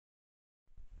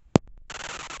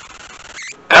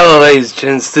Hello ladies and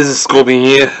gents, this is Scorpion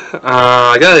here.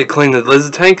 I gotta clean the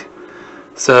lizard tank.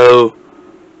 So,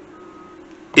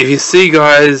 if you see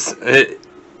guys,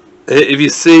 if you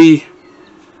see,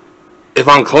 if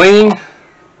I'm clean,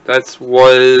 that's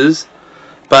what it is.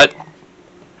 But,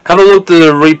 have a look at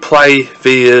the replay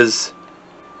videos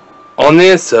on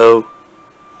there, so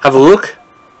have a look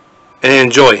and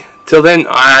enjoy. Till then,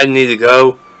 I need to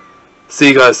go. See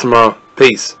you guys tomorrow.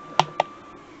 Peace.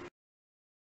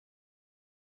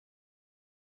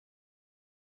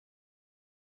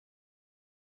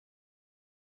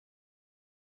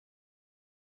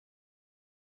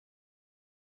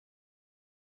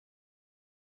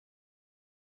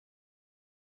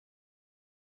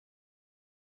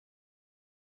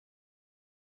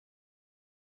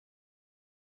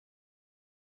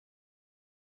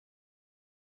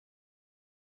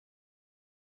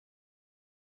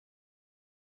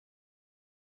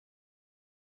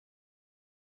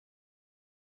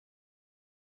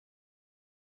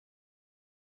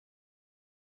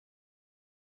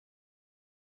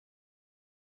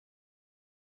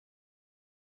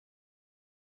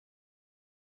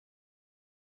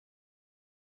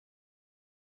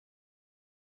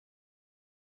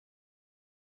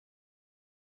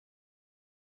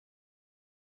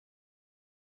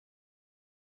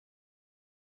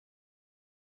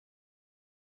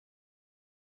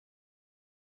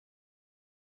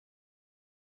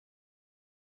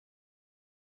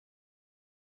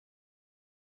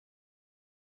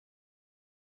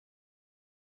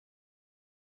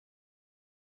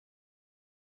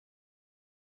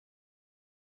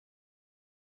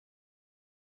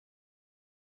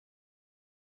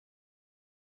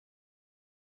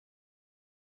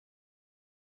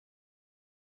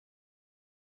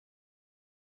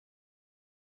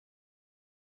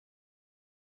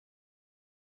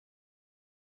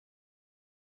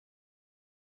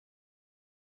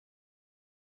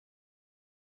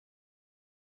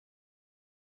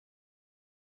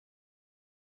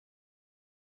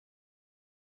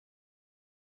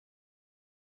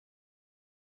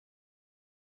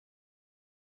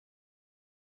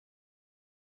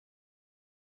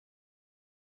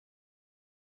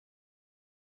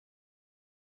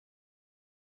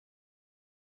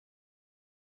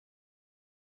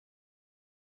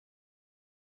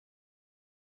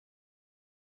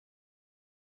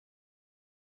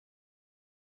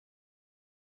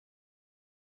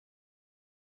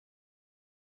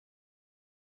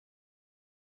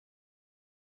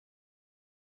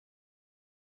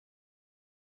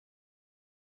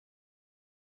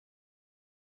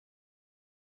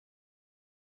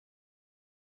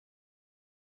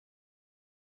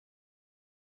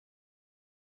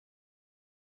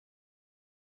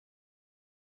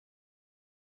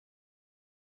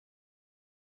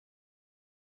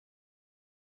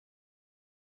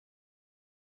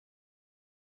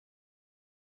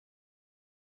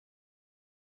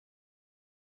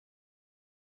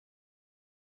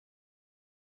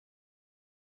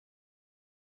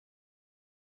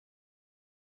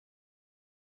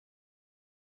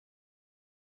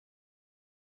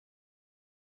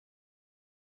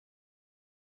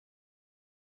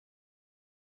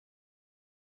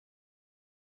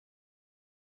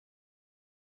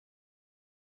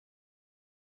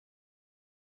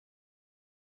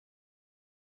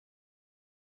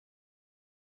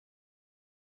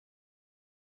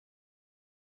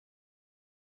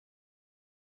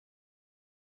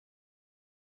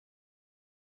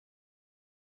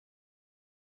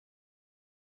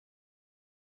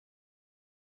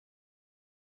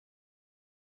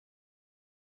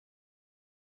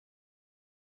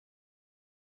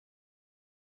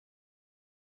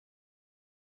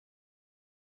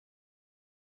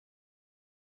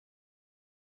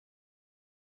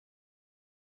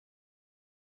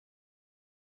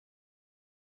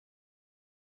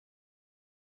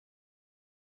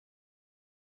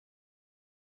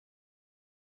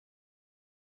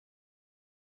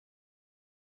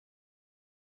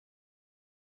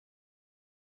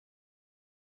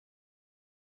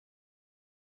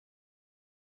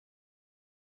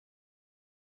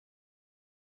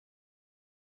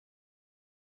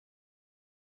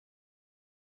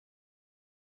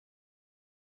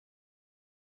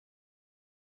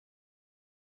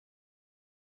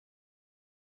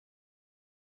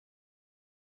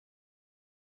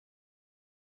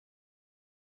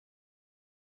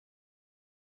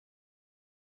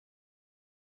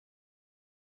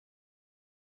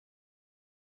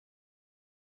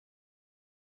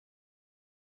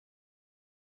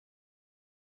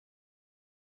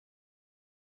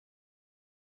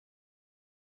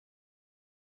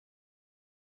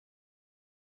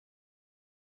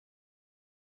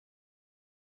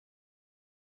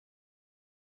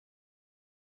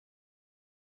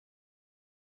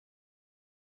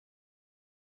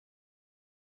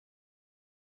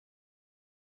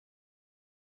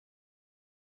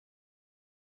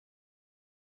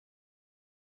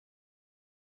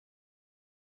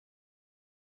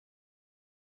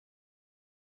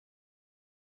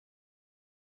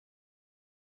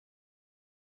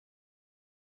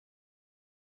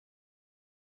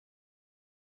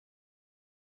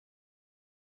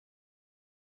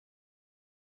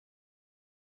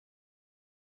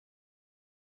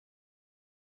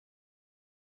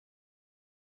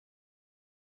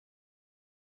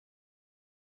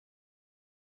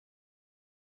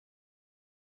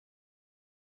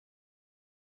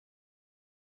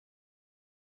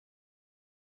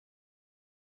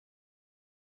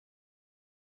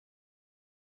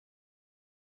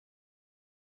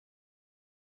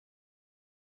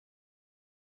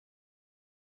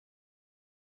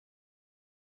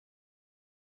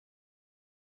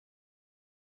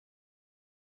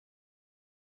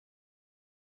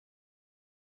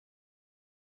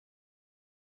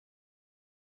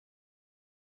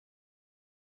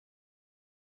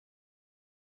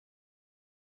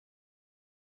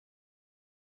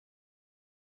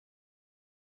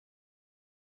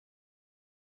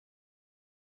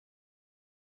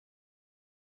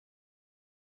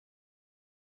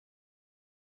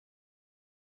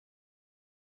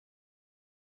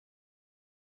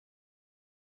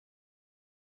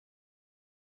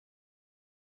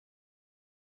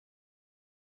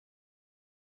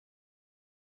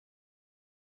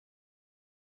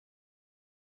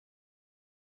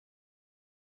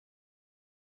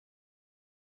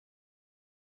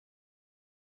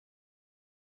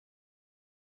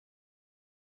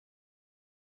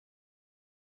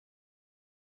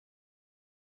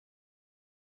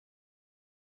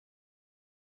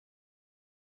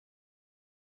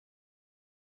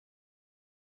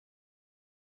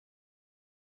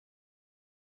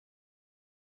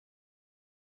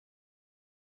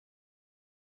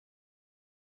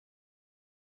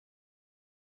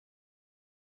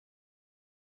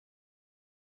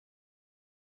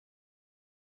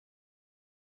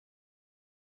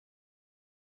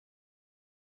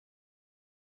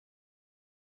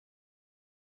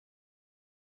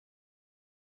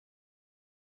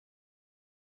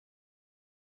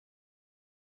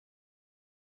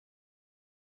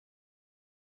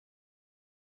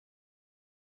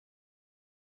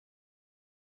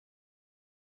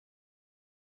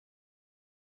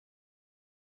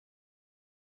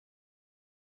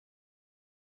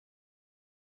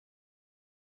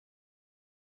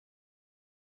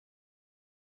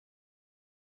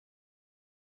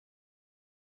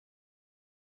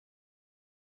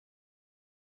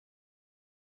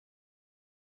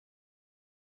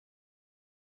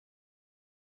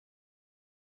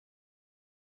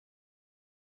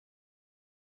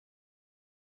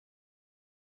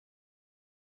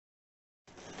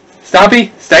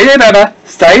 Stumpy, stay there, Baba.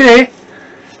 Stay there.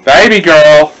 Baby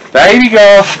girl. Baby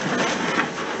girl.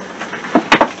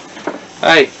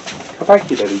 Hey, come back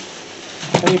here, baby.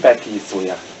 Come back here,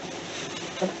 sweetheart.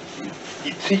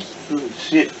 You cheeky little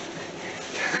shit.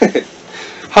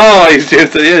 Hi, ladies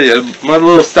and gentlemen. My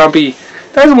little Stumpy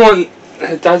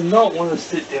does not want to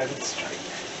sit down straight.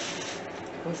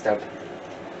 Come on, Stump.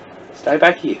 Stay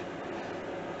back here.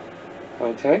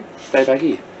 Okay? Stay back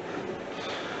here.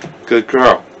 Good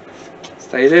girl.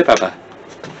 Stay there, Papa.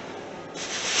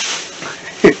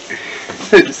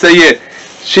 So yeah,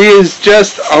 she is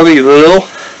just only little,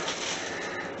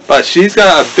 but she's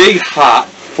got a big heart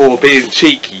for being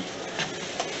cheeky.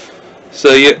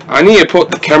 So yeah, I need to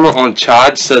put the camera on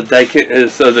charge so they can,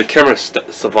 so the camera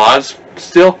survives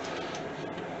still.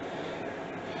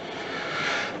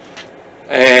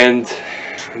 And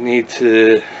I need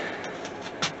to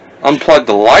unplug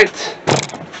the light.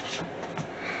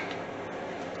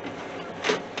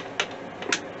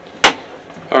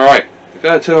 Alright, I'm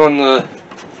going to turn on the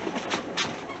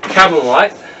cabin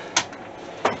light.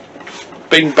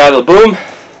 Bing bada boom.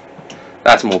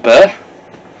 That's more better.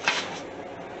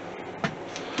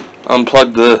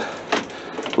 Unplug the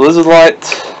lizard light.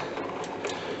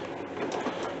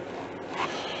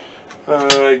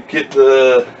 Get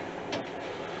the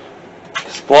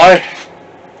display.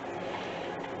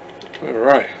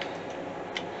 Alright.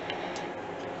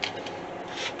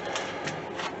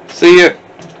 See ya.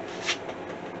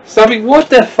 Stumpy, what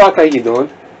the fuck are you doing?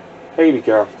 Baby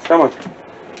girl, come on.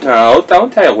 No,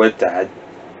 don't tell with Dad.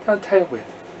 Don't tell with.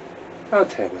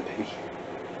 Don't tell with, baby.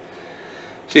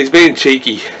 She's being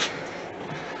cheeky.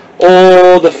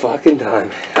 All the fucking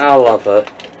time. I love her.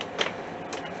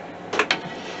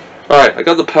 Alright, I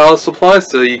got the power supply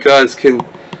so you guys can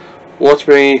watch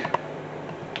me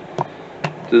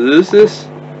do this.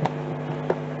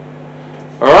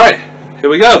 Alright, here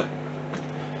we go.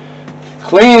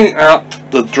 Cleaning out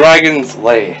the dragon's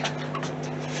lair.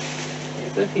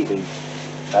 It's okay, baby.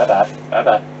 Bye bye. Bye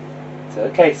bye. It's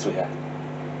okay, sweetheart.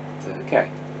 It's okay.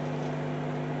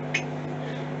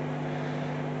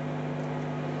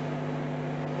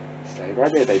 Stay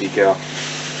right there, baby girl.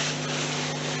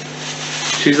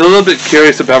 She's a little bit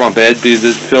curious about my bed because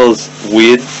it feels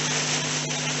weird.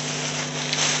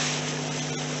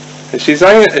 And she's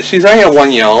only a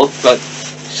 1-year-old, but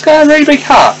she's got a really big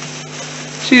heart.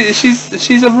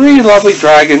 She's a really lovely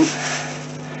dragon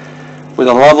with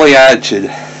a lovely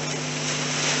attitude.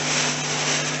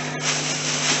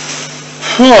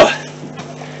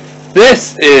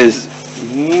 This is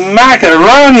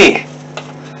macaroni.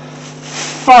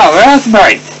 Oh, that's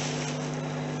right.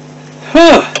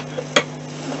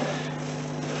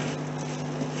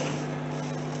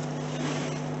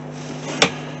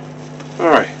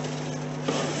 Alright.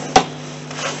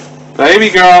 Baby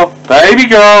girl, baby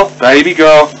girl, baby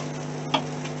girl.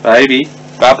 Baby,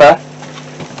 Papa.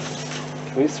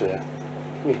 Come here, sweetheart.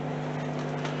 Come here.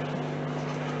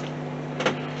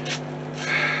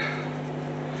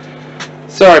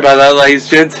 Sorry about that, ladies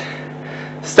and gents.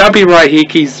 Stumpy right here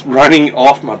keeps running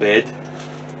off my bed.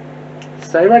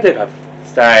 Stay right there, Papa.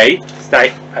 Stay.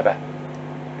 Stay, Papa.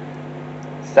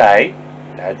 Stay.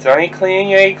 That's only cleaning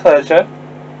your enclosure.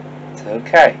 It's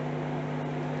okay.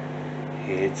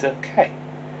 It's okay.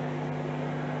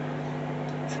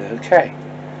 It's okay.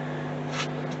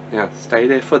 Now, stay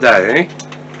there for that, eh?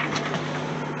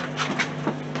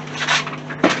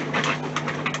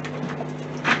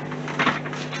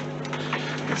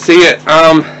 See it,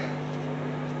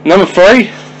 number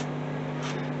 3.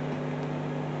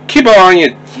 Keep an eye on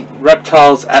your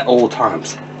reptiles at all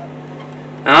times.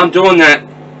 And I'm doing that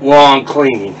while I'm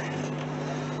cleaning.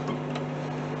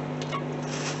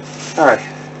 Alright.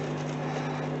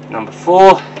 Number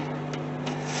 4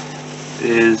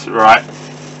 is right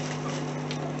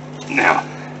now.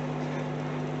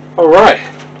 Alright,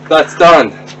 that's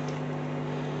done.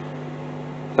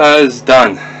 That is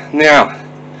done. Now,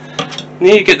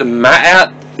 need to get the mat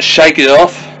out, shake it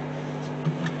off.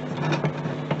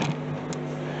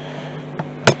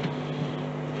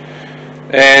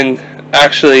 And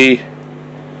actually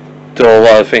do a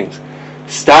lot of things.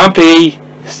 Stumpy!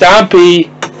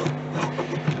 Stumpy!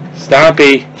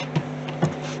 Stumpy!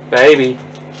 Baby!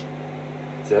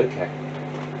 It's okay.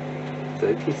 It's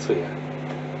okay, sweetheart.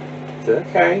 It's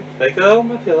okay. Let go of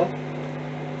my pillow.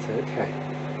 It's okay.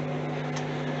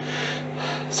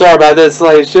 Sorry about this,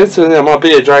 ladies and gentlemen. I might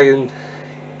be a dragon.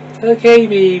 It's okay,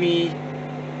 baby.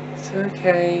 It's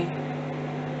okay.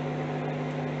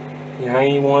 You know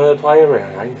you want to play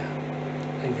around. I know.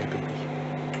 I know, baby.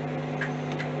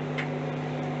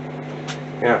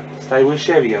 Now, stay with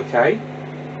Chevy, okay?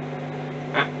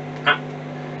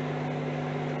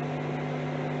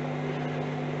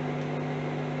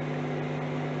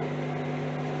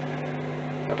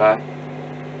 Bye-bye.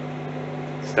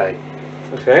 Stay.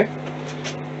 Okay?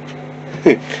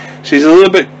 She's a little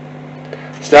bit...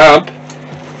 Stomp.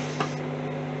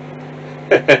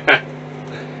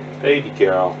 Baby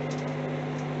girl.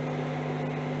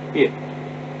 Here.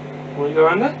 Want to go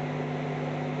under?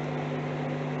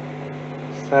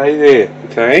 Stay there,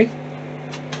 okay?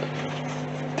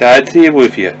 Dad's here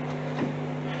with you.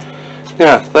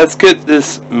 Now, let's get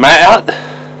this mat out.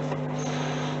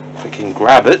 If I can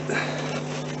grab it.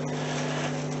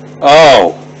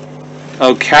 Oh.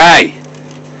 Okay.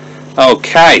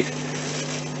 Okay.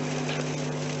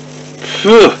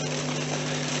 Phew.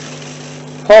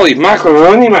 Holy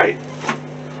macaroni, mate.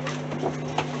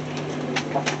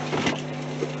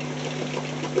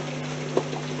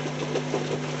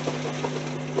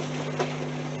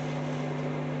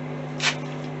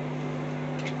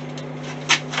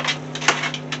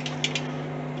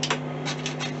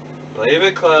 Leave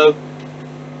it closed.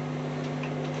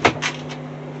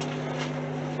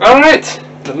 Alright,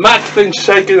 the mat's been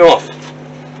shaken off.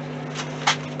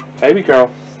 Baby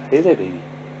girl, stay there, baby.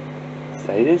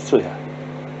 Stay there, sweetheart.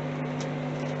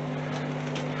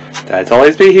 Dad's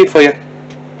always be here for you.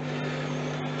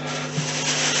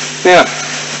 Now,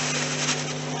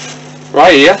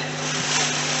 right here,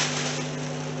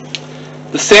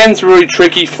 the sand's really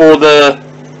tricky for the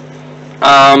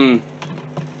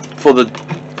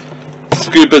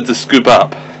scooper to scoop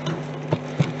up.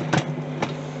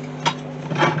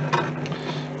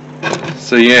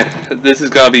 So yeah, this is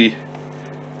gonna be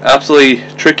absolutely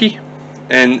tricky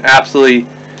and absolutely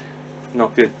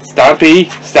not good. Stompy,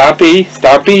 Stompy,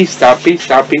 Stompy, Stompy,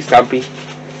 Stompy, Stompy.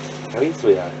 Come here,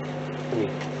 sweetheart. Come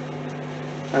here.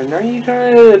 I know you're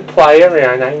trying to play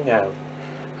around. I know.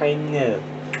 I know.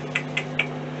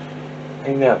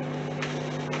 I know.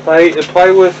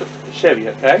 Play with Chevy,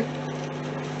 okay?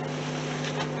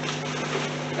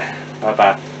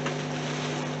 Bye-bye.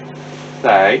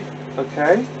 Stay,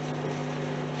 okay?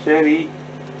 Chevy.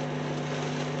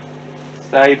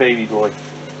 Stay, baby boy.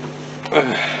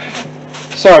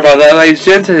 Sorry about that, ladies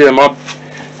and gentlemen. My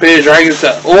bearded dragons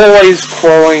are always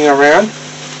crawling around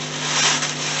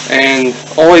and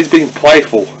always being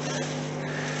playful.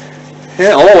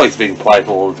 Yeah, always being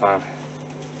playful all the time.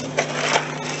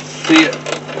 See,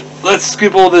 let's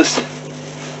scoop all this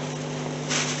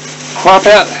crap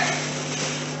out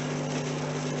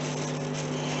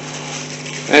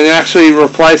and actually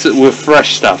replace it with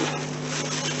fresh stuff.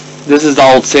 This is the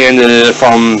old sand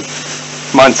from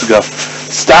months ago.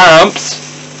 Stomps!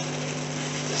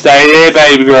 Stay there,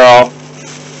 baby girl.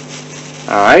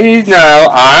 I know,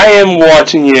 I am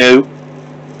watching you.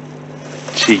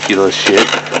 Cheeky little shit.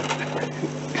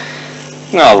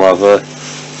 I love her.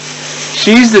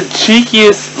 She's the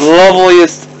cheekiest,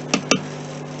 loveliest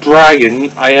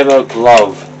dragon I ever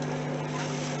love.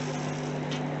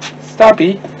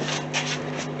 Stoppy.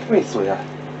 Come here, sweetheart.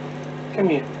 Come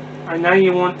here. I know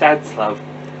you want Dad's love.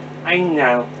 I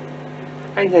know.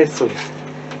 I know, sweetheart.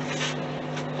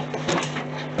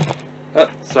 Oh,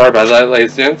 sorry about that,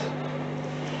 ladies and gents.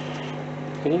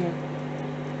 Can you?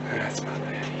 That's my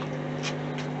baby.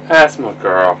 That's my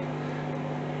girl.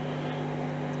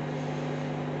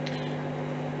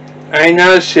 I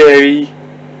know, Sherry.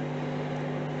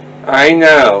 I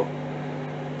know.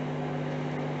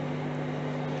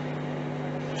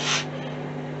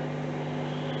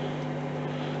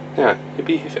 Yeah,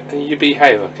 you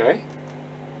behave, okay?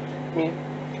 Come here.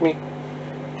 Come here.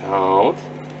 Don't.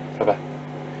 Bye-bye.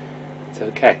 It's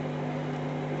okay.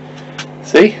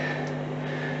 See?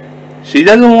 She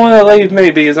doesn't want to leave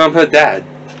me because I'm her dad.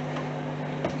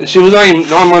 She was only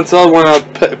 9 months old when I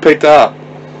picked her up.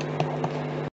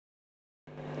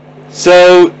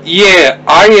 So, yeah,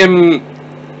 I am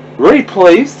really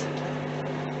pleased.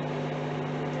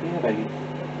 Yeah, baby.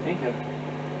 There you go.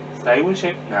 Stay with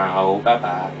you. No,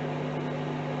 bye-bye.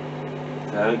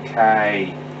 It's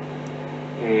okay.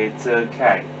 It's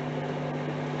okay.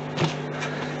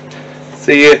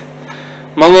 See,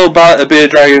 my little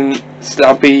bearded dragon,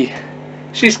 Stumpy,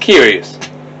 she's curious.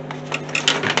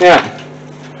 Now,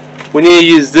 we need to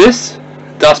use this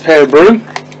dustpan broom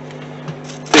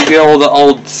to get all the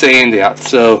old sand out.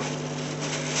 So,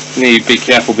 you need to be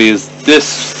careful because this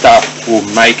stuff will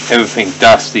make everything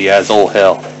dusty as all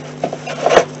hell.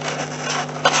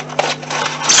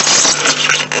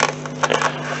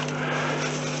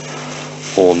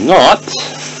 Or not.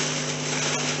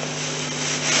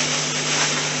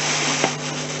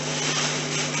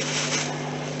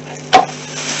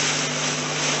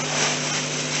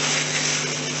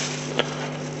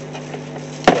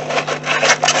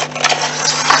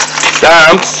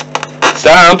 Stamps!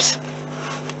 Stamps!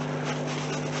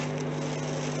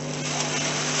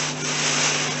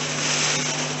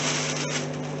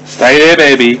 Stay there,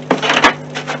 baby.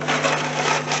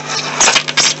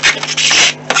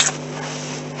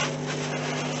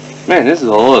 Man, this is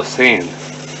a lot of sand.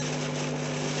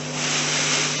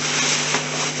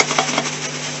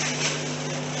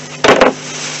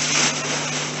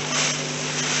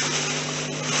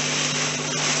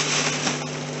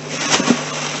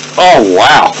 Oh,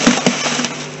 wow.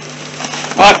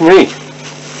 Fuck me.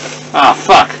 Ah,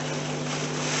 fuck.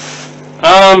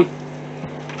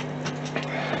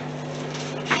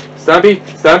 Stumpy.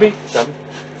 Let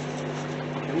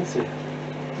me see.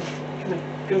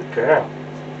 Good girl.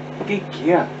 Good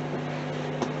girl.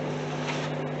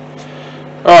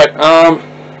 Alright,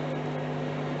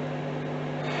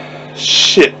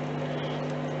 shit.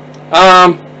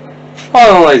 Hold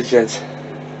on, ladies and gents.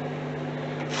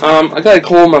 I gotta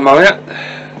call my mom out.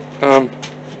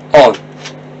 Hold on.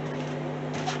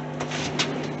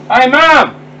 Hey,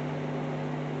 Mom!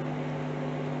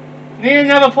 Need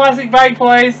another plastic bag,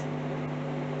 please?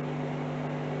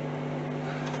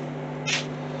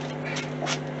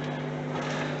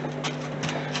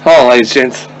 Hold on, ladies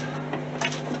and gents.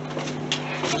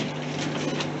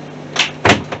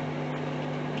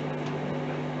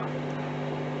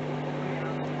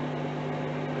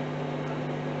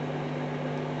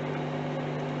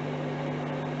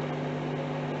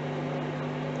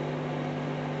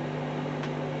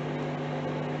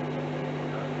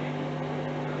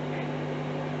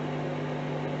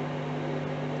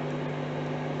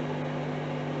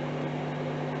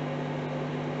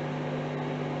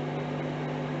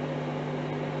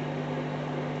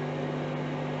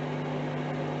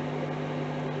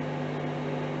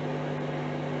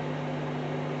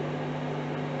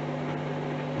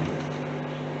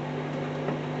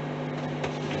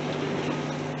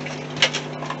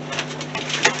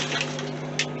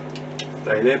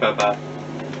 Stay there, Papa.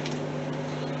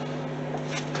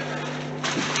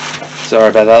 Sorry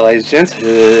about that, ladies and gents.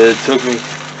 It took me.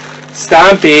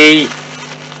 Stumpy!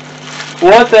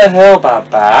 What the hell,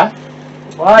 Papa?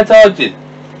 Well, I told you.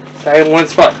 Stay in one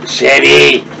spot.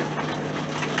 Chevy!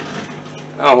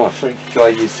 Oh my freaking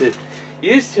god,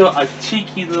 you're still a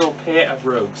cheeky little pair of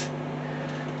rogues.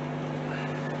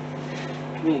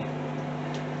 Come here.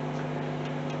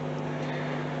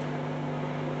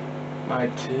 My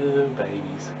two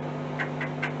babies.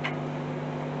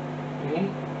 Okay?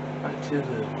 My two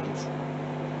little ones.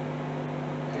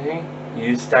 Okay?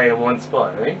 You stay in one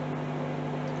spot, right?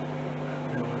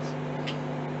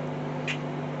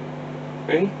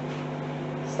 Ready?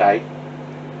 Stay.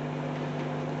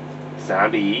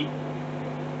 Zombie.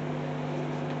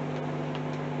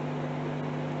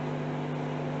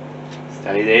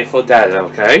 Stay there for Dad,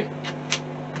 okay?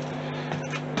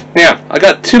 Now, I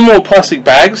got 2 more plastic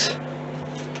bags.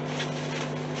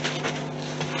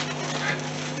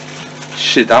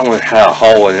 Shit, that one had a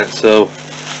hole in it, so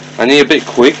I need to be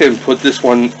quick and put this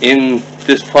one in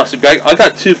this plastic bag. I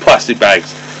got 2 plastic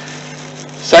bags.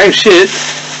 Same shit.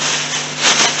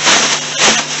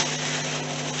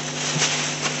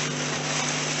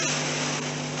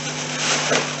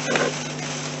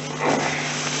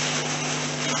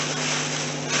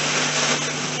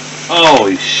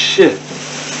 Holy shit.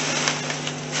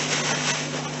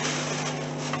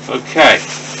 Okay.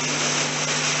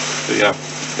 There we go.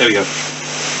 There we go.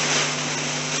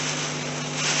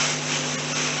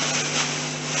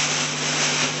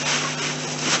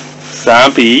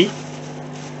 Zombie.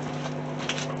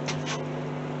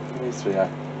 Yes, we are.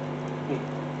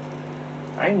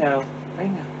 I know.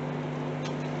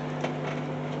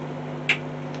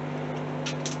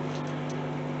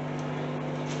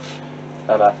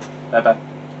 Bye-bye.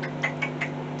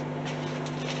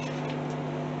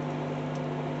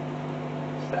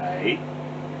 Stay.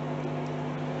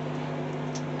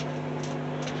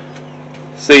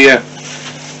 See ya.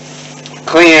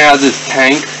 Cleaning out this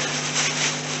tank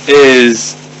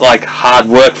is like hard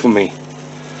work for me.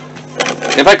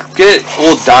 If I could get it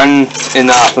all done in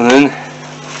the afternoon,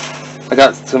 I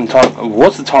got some time.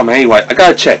 What's the time anyway? I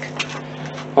gotta check.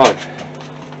 Hold on.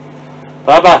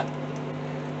 Bye-bye.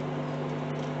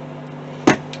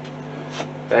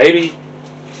 Baby.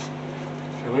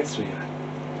 Come in, sweetheart.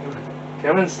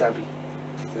 Come in, Stubby.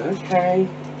 Okay.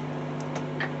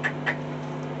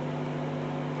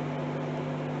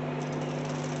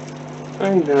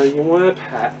 I know, you want a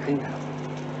pat, I know.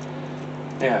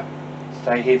 Now,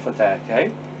 stay here for Dad,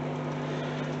 okay?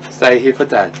 Stay here for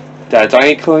Dad. Dad, don't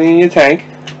eat cleaning your tank.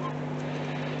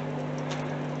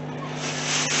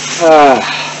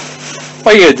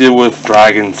 What are you gonna do with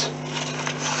dragons?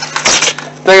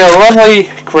 They are lovely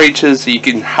creatures that you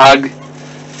can hug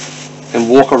and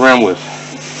walk around with.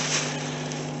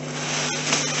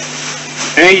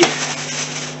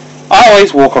 I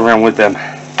always walk around with them. And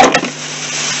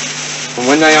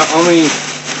when they are only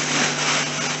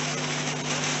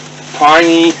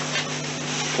tiny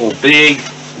or big,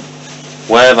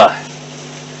 whatever.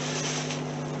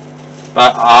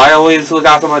 But I always look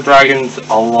after my dragons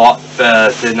a lot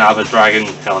better than other dragon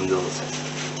handlers.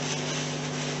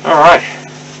 Alright.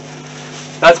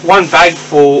 That's one bag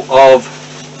full of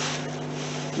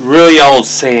really old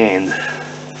sand.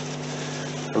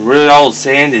 Really old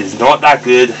sand is not that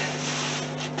good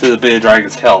to the bearded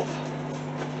dragon's health.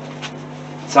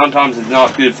 Sometimes it's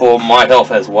not good for my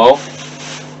health as well.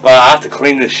 But I have to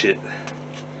clean this shit.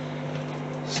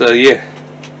 So yeah.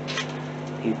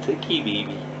 It's okay,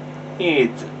 baby.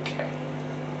 It's okay.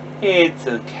 It's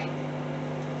okay.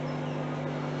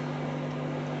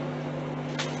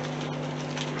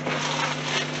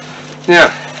 Now,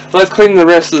 let's clean the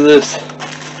rest of this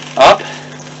up.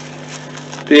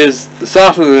 Because this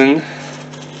afternoon,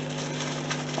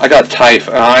 I got TAFE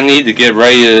and I need to get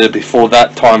ready before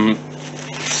that time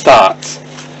starts.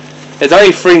 It's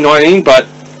only 3:19, but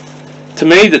to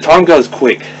me, the time goes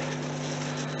quick.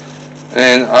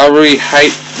 And I really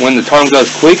hate when the time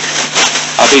goes quick,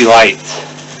 I'll be late.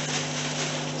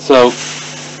 So,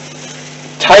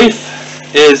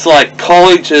 TAFE is like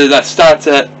college that starts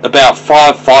at about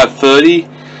 5:30,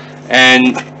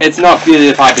 and it's not good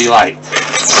if I be late.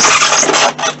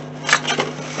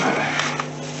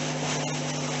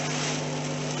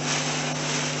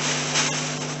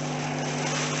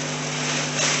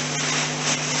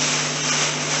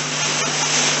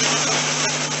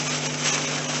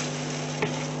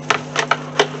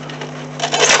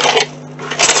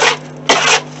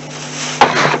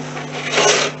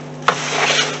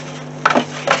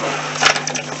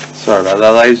 Sorry about that,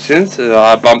 ladies and gents.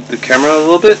 I bumped the camera a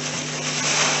little bit.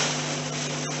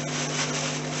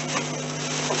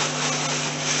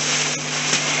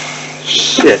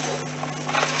 Shit.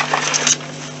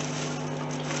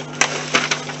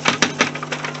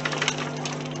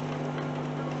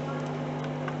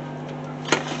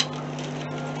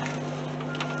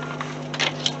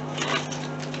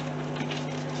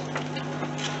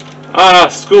 Ah,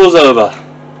 school's over.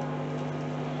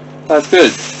 That's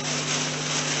good.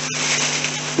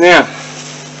 Now,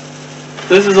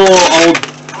 this is all old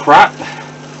crap.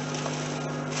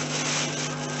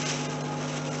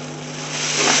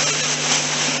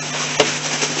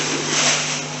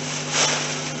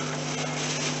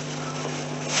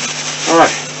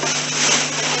 Alright.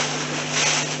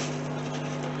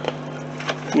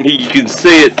 You can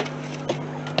see it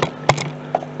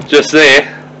just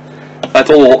there. That's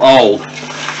all old.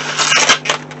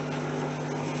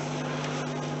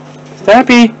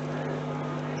 Stampy!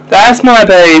 That's my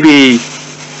baby!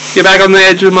 Get back on the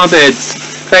edge of my bed.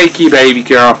 Thank you, baby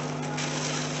girl.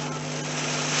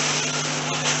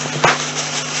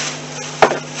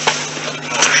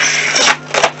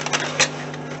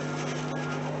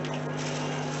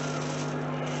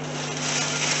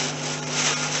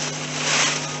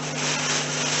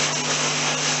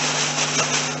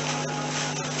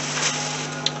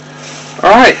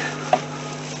 Alright.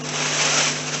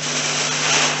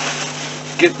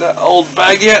 Get that old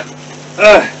bag out.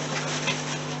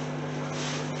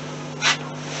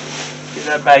 Get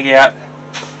that bag out.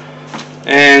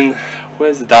 And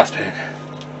where's the dustpan?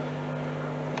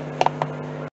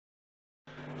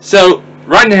 So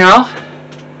right now,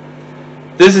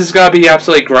 this is gonna be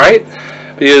absolutely great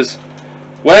because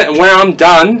when I'm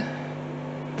done,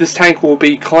 this tank will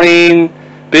be clean.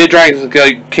 Bearded dragons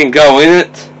can go in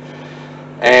it,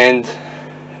 and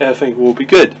everything will be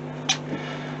good.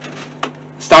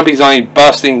 Stumpy's only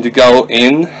busting to go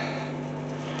in.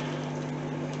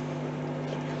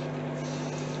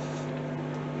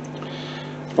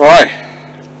 Right.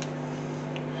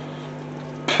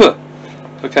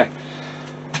 Okay.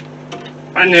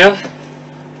 And now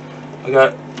I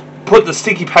gotta put the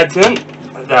sticky pads in.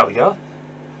 There we go.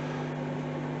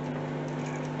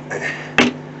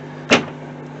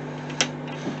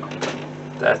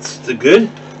 That's the good.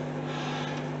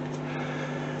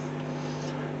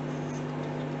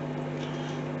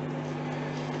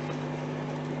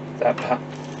 That part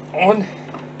on.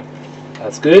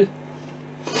 That's good.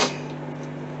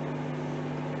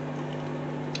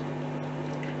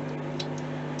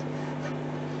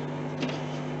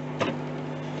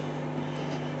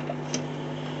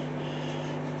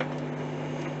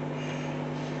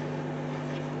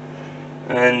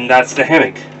 And that's the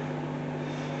hammock.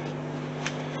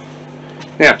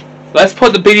 Now, let's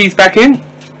put the biddies back in.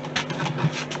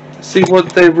 See what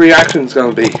the reaction's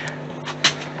gonna be.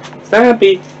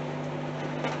 Stampy.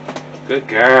 Good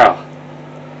girl.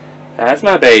 That's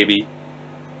my baby.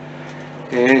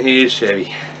 And here's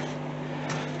Chevy.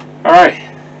 Alright.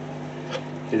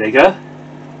 Here they go.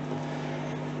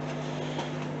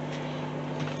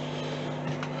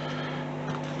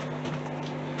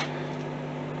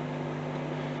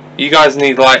 You guys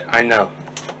need light, I know.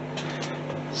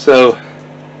 So,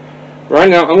 right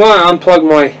now, I'm going to unplug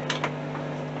my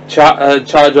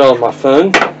charger on my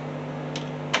phone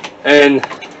and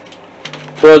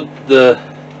put the,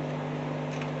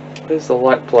 where's the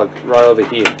light plug? Right over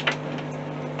here.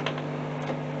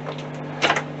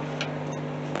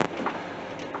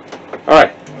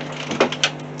 Alright.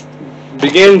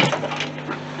 Begin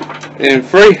in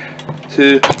 3,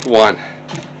 2, 1.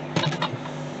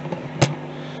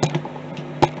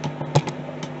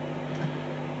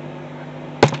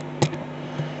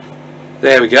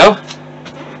 There we go.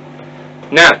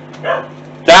 Now,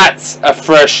 that's a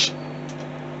fresh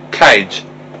cage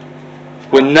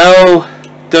with no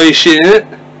dirty shit in it.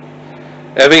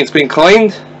 Everything's been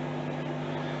cleaned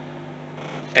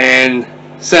and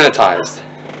sanitized.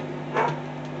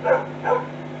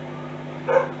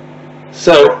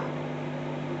 So,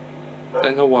 I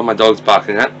don't know why my dog's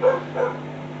barking at.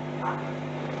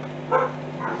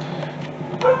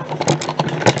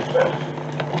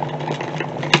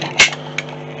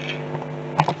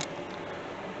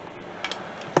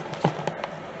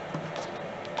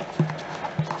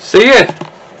 So yeah,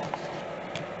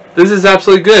 this is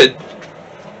absolutely good.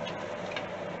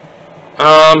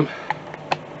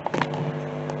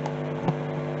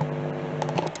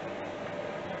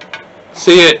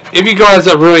 So yeah, if you guys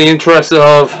are really interested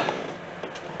of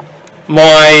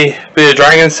my Bearded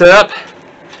Dragon setup,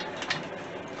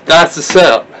 that's the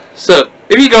setup. So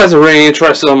if you guys are really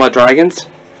interested in my dragons,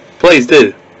 please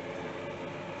do,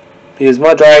 because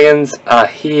my dragons are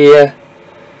here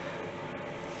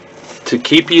to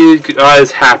keep you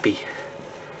guys happy.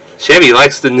 Chevy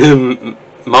likes the new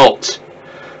mulch.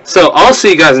 So I'll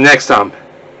see you guys next time.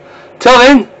 Till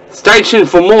then, stay tuned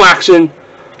for more action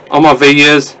on my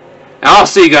videos. And I'll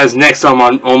see you guys next time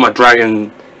on all my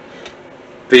dragon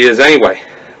videos anyway.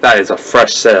 That is a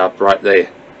fresh setup right there.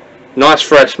 Nice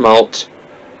fresh mulch.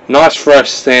 Nice fresh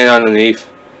sand underneath.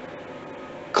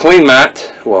 Clean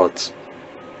mat. Well, it's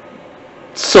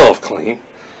sort of clean.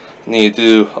 Need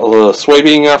to do a little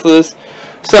sweeping after this.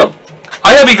 So,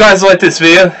 I hope you guys liked this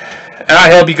video, and I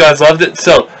hope you guys loved it.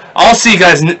 So, I'll see you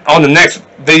guys on the next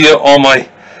video on my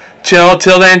channel.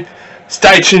 Till then,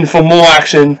 stay tuned for more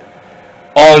action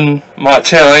on my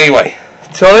channel anyway.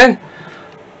 Till then,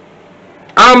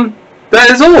 that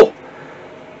is all.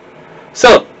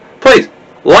 So, please,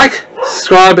 like,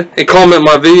 subscribe, and comment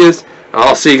my videos.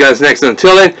 I'll see you guys next.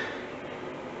 Until then,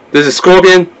 this is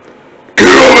Scorpion. Get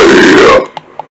over here!